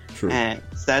game. True. And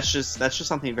that's just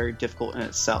something very difficult in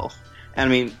itself. And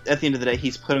I mean, at the end of the day,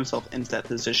 he's put himself into that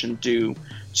position due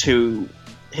to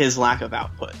his lack of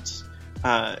output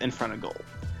in front of goal.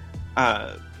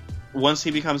 Once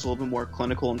he becomes a little bit more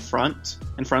clinical in front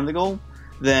of the goal,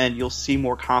 then you'll see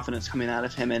more confidence coming out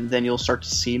of him, and then you'll start to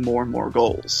see more and more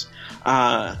goals.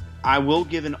 I will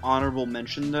give an honorable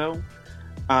mention, though,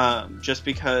 just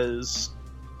because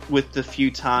with the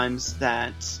few times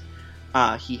that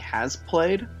he has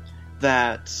played,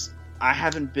 that I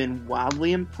haven't been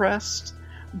wildly impressed,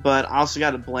 but I also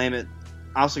got to blame it.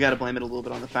 a little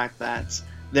bit on the fact that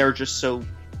there are just so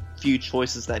few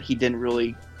choices that he didn't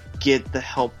really get the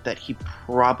help that he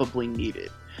probably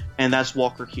needed, and that's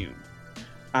Walker Hume,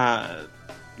 the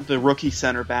rookie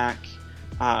center back,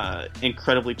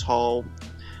 incredibly tall,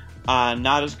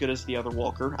 not as good as the other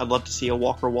Walker. I'd love to see a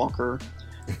Walker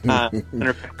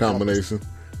combination.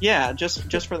 Yeah,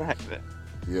 just for the heck of it.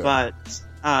 Yeah. But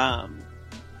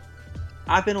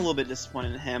I've been a little bit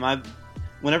disappointed in him.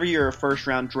 Whenever you're a first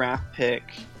round draft pick,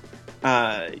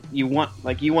 you want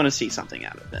to see something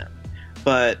out of him.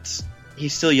 But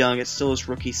he's still young. It's still his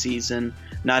rookie season.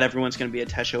 Not everyone's going to be a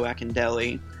Tesho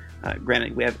Akindele.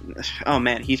 Granted, we have. Oh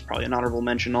man, he's probably an honorable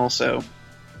mention also.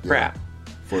 Crap.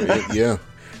 Yeah,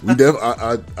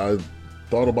 I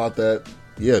thought about that.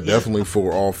 Yeah, definitely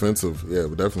for offensive. Yeah,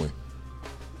 definitely.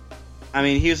 I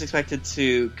mean, he was expected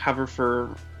to cover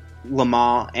for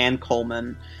Lamar and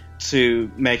Coleman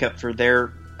to make up for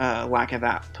their lack of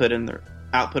output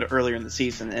earlier in the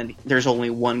season, and there's only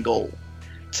one goal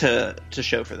to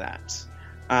show for that.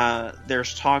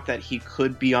 There's talk that he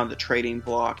could be on the trading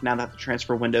block now that the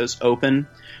transfer window's open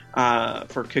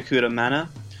for Kekuta Mena,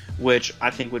 which I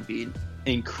think would be an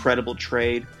incredible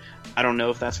trade. I don't know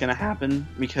if that's going to happen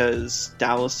because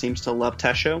Dallas seems to love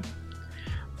Tesho,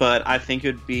 but I think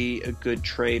it would be a good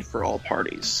trade for all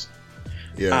parties.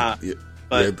 But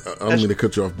I don't mean to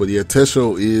cut you off, but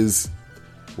Tesho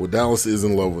Dallas is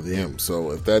in love with him.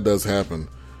 So if that does happen,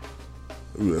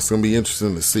 it's going to be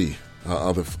interesting to see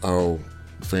how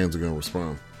fans are going to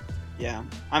respond. Yeah.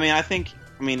 I think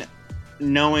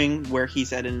knowing where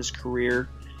he's at in his career,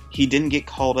 he didn't get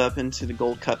called up into the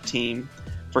Gold Cup team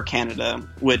for Canada,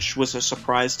 which was a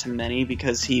surprise to many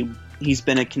because he's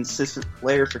been a consistent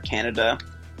player for Canada.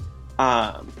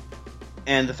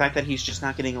 And the fact that he's just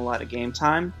not getting a lot of game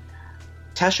time,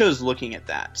 Tesho is looking at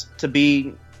that. To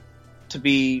be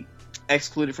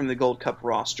excluded from the Gold Cup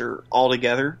roster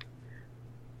altogether,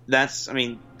 that's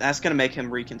going to make him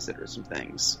reconsider some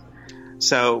things.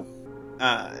 So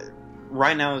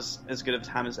right now is as good of a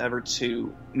time as ever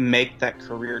to make that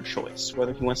career choice,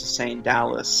 whether he wants to stay in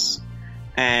Dallas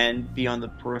and be on the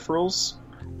peripherals,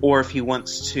 or if he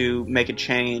wants to make a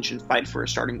change and fight for a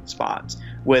starting spot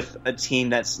with a team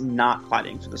that's not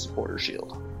fighting for the Supporter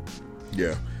Shield.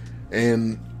 Yeah,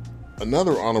 and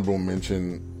another honorable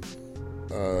mention,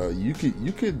 you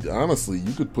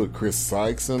could put Chris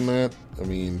Sykes in that.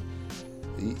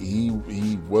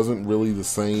 He wasn't really the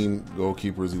same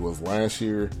goalkeeper as he was last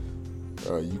year.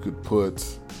 You could put,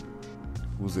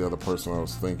 who's the other person I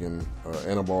was thinking?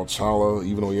 Anibal Chala,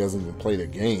 even though he hasn't even played a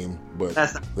game, but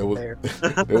there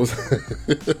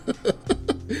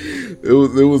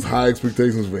was high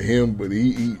expectations for him, but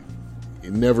he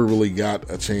never really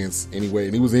got a chance anyway,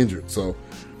 and he was injured. So,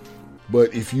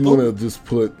 but if you want to just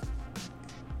put,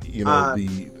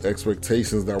 the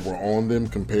expectations that were on them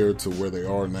compared to where they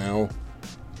are now,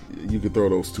 you could throw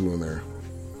those two in there.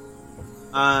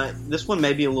 This one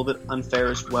may be a little bit unfair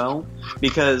as well,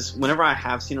 because whenever I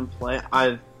have seen him play,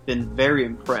 I've been very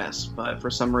impressed, but for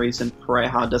some reason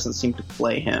Pareja doesn't seem to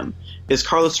play him, is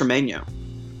Carlos Cermeño.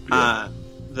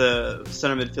 The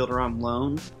center midfielder on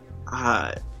loan.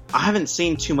 I haven't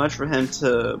seen too much for him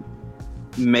to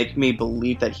make me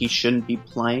believe that he shouldn't be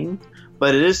playing,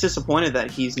 but it is disappointed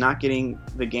that he's not getting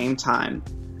the game time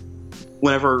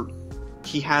whenever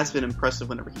he has been impressive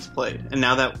whenever he's played. And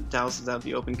now that Dallas is out of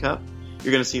the Open Cup,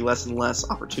 you're going to see less and less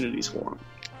opportunities for him.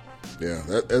 Yeah,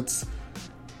 that's.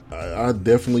 I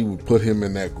definitely would put him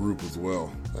in that group as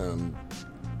well.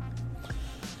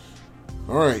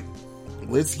 All right,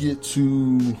 let's get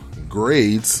to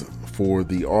grades for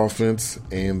the offense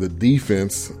and the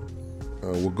defense.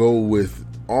 We'll go with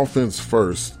offense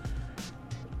first.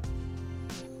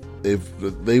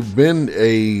 They've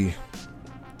been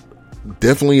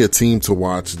definitely a team to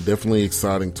watch, definitely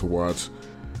exciting to watch.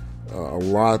 A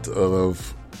lot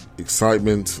of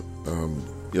excitement.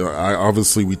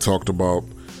 Obviously we talked about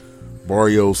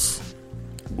Barrios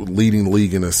leading the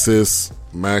league in assists,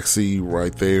 Maxi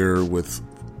right there with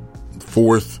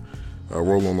fourth,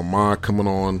 Roland Lamont coming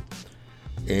on,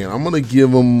 and I'm gonna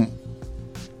give him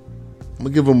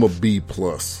a B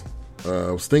plus.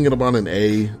 I was thinking about an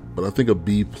A, but I think a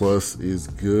B plus is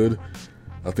good.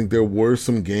 I think there were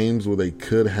some games where they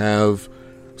could have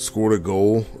scored a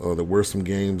goal. There were some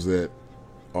games that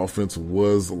offense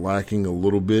was lacking a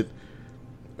little bit,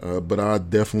 but I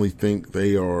definitely think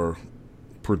they are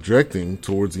projecting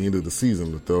towards the end of the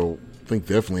season that they'll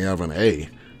definitely have an A,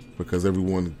 because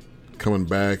everyone coming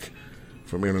back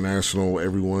from international,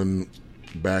 everyone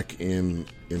back in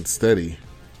steady,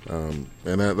 and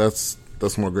that's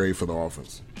my grade for the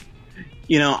offense.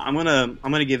 I'm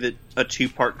gonna give it a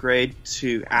 2-part grade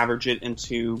to average it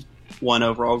into one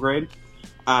overall grade.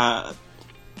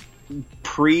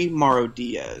 Pre-Mauro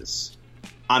Diaz,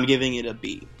 I'm giving it a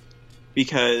B,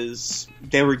 because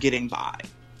they were getting by.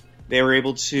 They were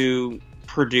able to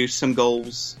produce some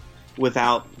goals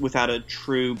without a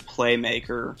true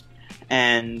playmaker,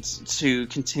 and to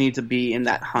continue to be in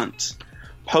that hunt.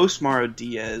 Post-Mauro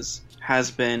Diaz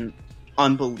has been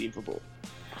unbelievable.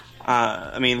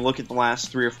 Look at the last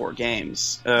 3 or 4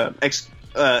 games in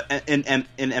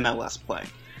MLS play,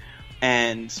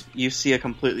 and you see a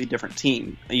completely different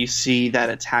team. You see that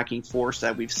attacking force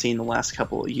that we've seen the last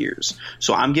couple of years.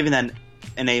 So I'm giving that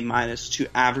an A minus to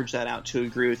average that out, to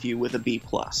agree with you with a B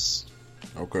plus.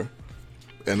 Okay,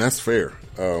 and that's fair.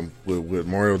 With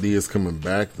Mauro Diaz coming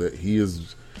back, that he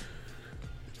has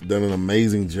done an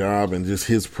amazing job, and just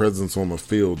his presence on the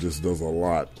field just does a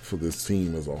lot for this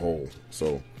team as a whole.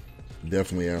 So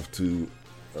definitely have to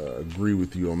agree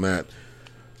with you on that.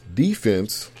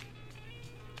 Defense,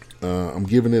 I'm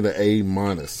giving it an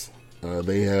A-.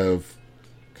 They have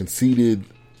conceded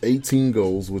 18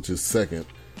 goals, which is second.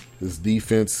 This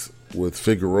defense with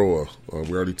Figueroa,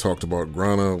 we already talked about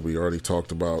Grana. We already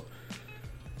talked about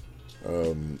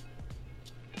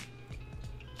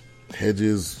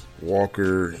Hedges,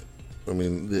 Walker. I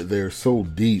mean, they're so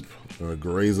deep.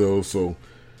 Guerrezo. So,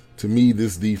 to me,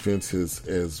 this defense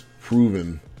has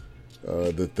proven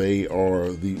that they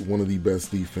are one of the best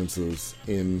defenses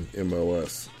in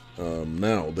MLS.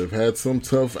 Now, they've had some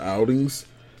tough outings,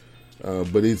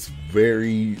 but it's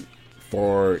very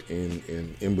far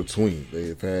in between.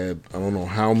 They've had, I don't know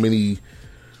how many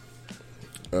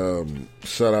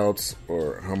shutouts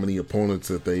or how many opponents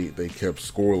that they kept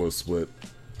scoreless, but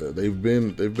they've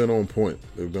been on point.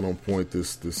 They've been on point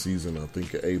this season. I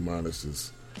think an A-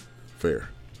 is fair.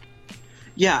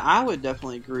 Yeah, I would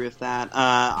definitely agree with that.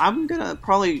 I'm gonna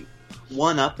probably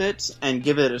one-up it and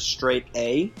give it a straight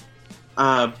A,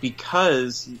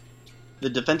 because the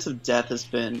defensive depth has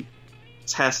been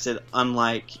tested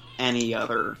unlike any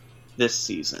other this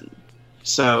season.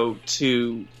 So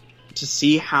to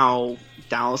see how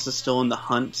Dallas is still in the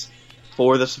hunt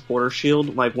for the Supporter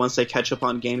Shield, like once they catch up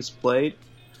on games played,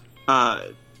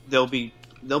 they'll be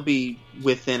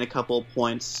within a couple of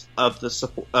points of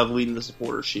leading the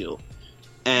Supporter Shield.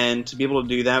 And to be able to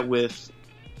do that with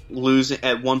losing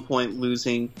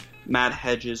Matt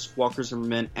Hedges, Walker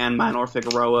Zimmerman, and Minor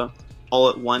Figueroa all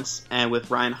at once, and with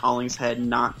Ryan Hollingshead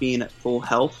not being at full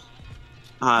health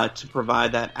to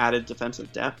provide that added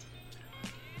defensive depth,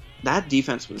 that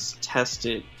defense was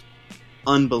tested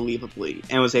unbelievably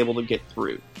and was able to get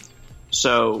through.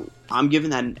 So I'm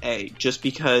giving that an A, just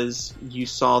because you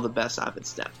saw the best out of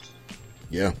its depth.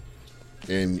 Yeah.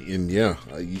 And yeah,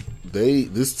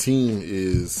 this team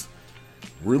is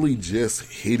really just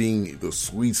hitting the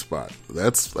sweet spot.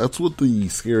 That's what the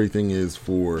scary thing is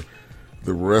for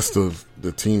the rest of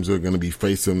the teams that are going to be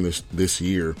facing them this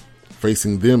year,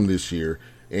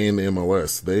 and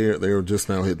MLS. They're just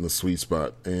now hitting the sweet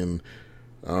spot, and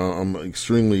I'm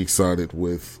extremely excited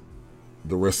with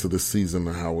the rest of the season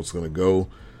and how it's going to go.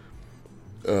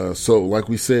 So, like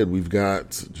we said, we've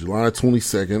got July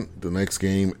 22nd, the next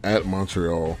game at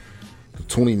Montreal. The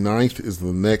 29th is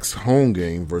the next home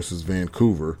game versus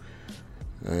Vancouver.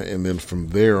 And then from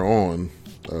there on,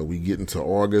 we get into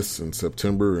August and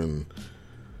September, and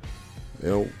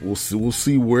we'll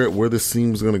see where this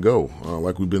team's going to go.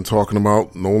 Like we've been talking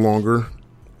about, no longer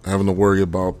having to worry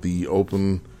about the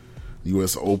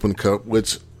U.S. Open Cup,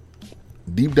 which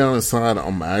deep down inside,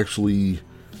 I'm actually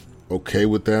okay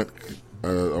with that. I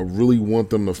really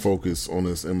want them to focus on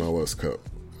this MLS Cup,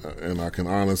 and I can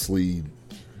honestly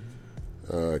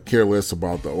care less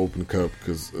about the Open Cup,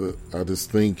 because I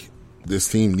just think this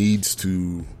team needs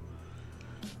to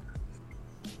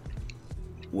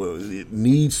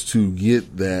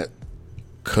get that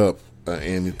cup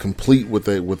and complete what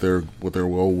their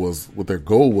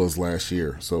goal was last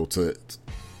year. So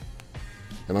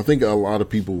and I think a lot of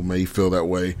people may feel that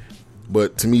way,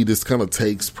 but to me, this kind of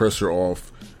takes pressure off.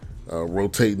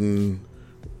 Rotating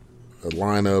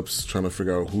lineups, trying to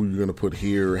figure out who you're going to put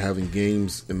here, having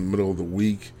games in the middle of the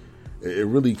week, it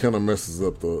really kind of messes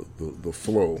up the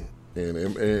flow, and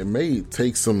it may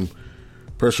take some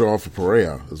pressure off of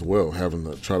Pereira as well, having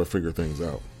to try to figure things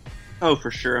out. Oh,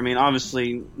 for sure. I mean,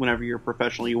 obviously, whenever you're a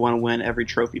professional, you want to win every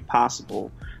trophy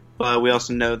possible, but we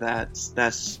also know that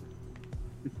that's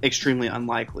extremely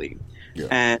unlikely. Yeah.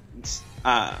 And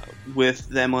with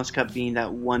the MLS Cup being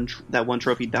that one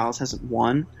trophy Dallas hasn't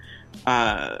won,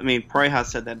 I mean, Pereira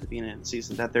said that at the beginning of the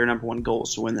season, that their number one goal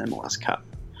is to win the MLS Cup.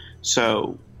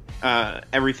 So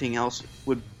everything else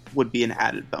would be an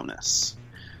added bonus.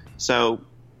 So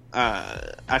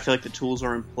I feel like the tools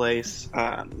are in place.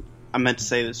 I meant to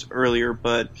say this earlier,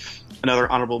 but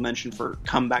another honorable mention for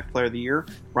comeback player of the year,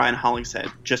 Ryan Hollingshead,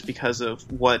 just because of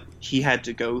what he had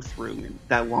to go through in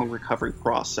that long recovery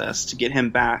process to get him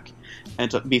back and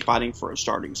to be fighting for a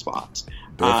starting spot.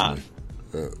 Definitely.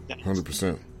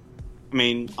 100%. I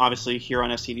mean, obviously here on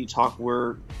STD Talk,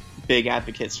 we're big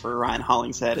advocates for Ryan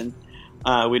Hollingshead, and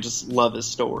we just love his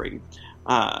story.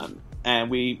 And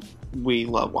we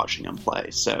love watching him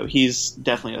play. So he's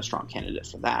definitely a strong candidate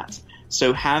for that.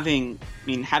 So having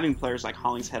players like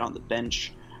Hollingshead on the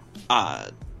bench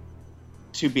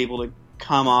to be able to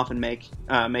come off and make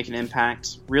an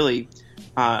impact, really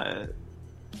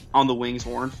on the wings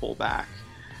or in fullback,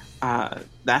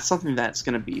 that's something that's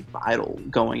going to be vital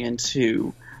going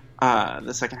into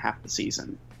the second half of the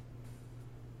season.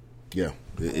 Yeah,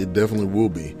 it definitely will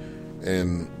be,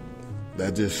 and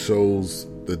that just shows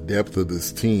the depth of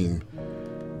this team.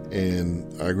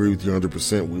 And I agree with you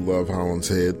 100%. We love Holland's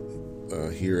Head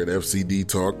here at FCD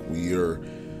Talk. We are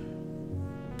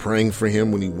praying for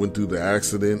him when he went through the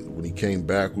accident. When he came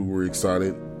back, we were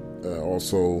excited.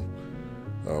 Also,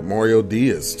 Mario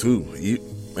Diaz, too. You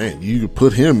could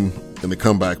put him in the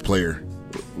comeback player.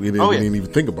 We didn't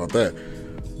even think about that.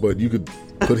 But you could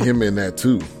put him in that,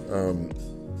 too.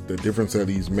 The difference that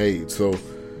he's made. So,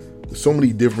 there's so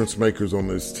many difference makers on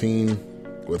this team.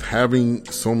 With having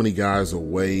so many guys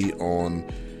away on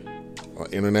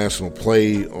international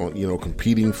play, on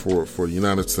competing for the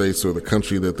United States or the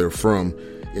country that they're from,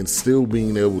 and still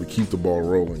being able to keep the ball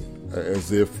rolling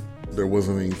as if there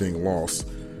wasn't anything lost.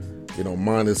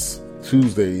 Minus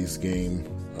Tuesday's game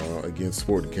against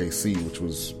Sporting KC, which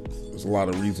there's a lot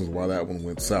of reasons why that one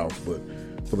went south, but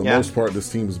for the most part,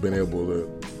 this team has been able to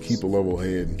keep a level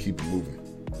head and keep it moving.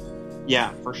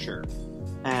 Yeah, for sure.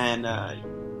 And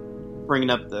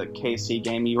bringing up the KC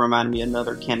game, you reminded me of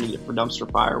another candidate for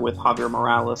dumpster fire with Javier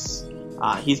Morales.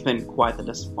 He's been quite the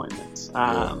disappointment.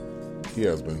 He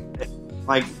has been.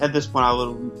 Like, at this point,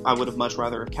 I would have much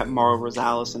rather kept Mauro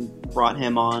Rosales and brought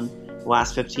him on the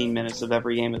last 15 minutes of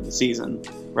every game of the season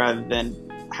rather than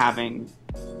having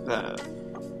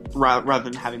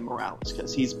Morales,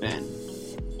 because he's been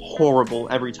horrible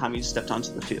every time he's stepped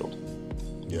onto the field.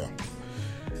 Yeah,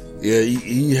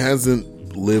 he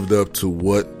hasn't lived up to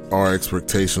what our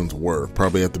expectations were,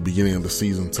 probably at the beginning of the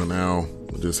season to now.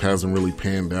 It just hasn't really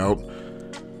panned out.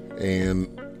 And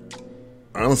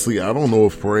honestly, I don't know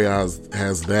if Pereira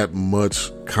has that much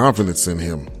confidence in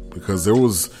him, because there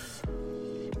was,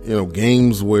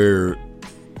 games where,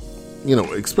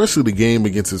 especially the game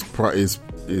against his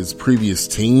previous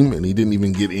team, and he didn't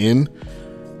even get in.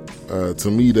 To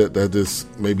me, that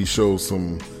just maybe shows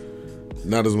some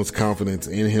not as much confidence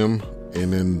in him.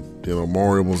 And then,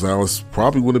 Mario Rosales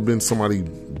probably would have been somebody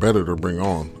better to bring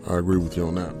on. I agree with you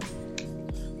on that.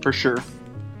 For sure.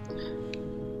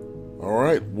 All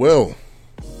right. Well,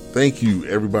 thank you,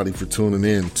 everybody, for tuning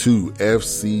in to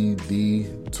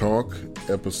FCD Talk,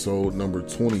 episode number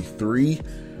 23.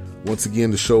 Once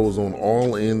again, the show is on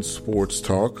All In Sports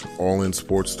Talk. All In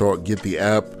Sports Talk. Get the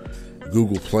app,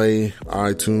 Google Play,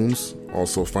 iTunes.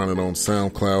 Also find it on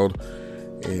SoundCloud.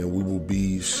 And we will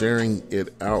be sharing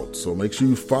it out. So make sure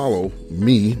you follow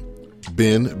me,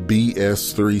 Ben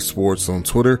BS3 Sports on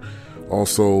Twitter.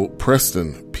 Also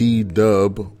Preston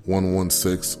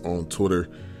PDub116 on Twitter.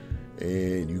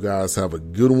 And you guys have a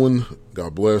good one.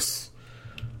 God bless.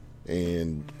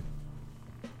 And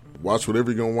watch whatever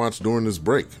you're going to watch during this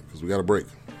break, because we got a break.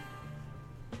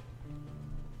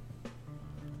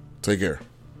 Take care.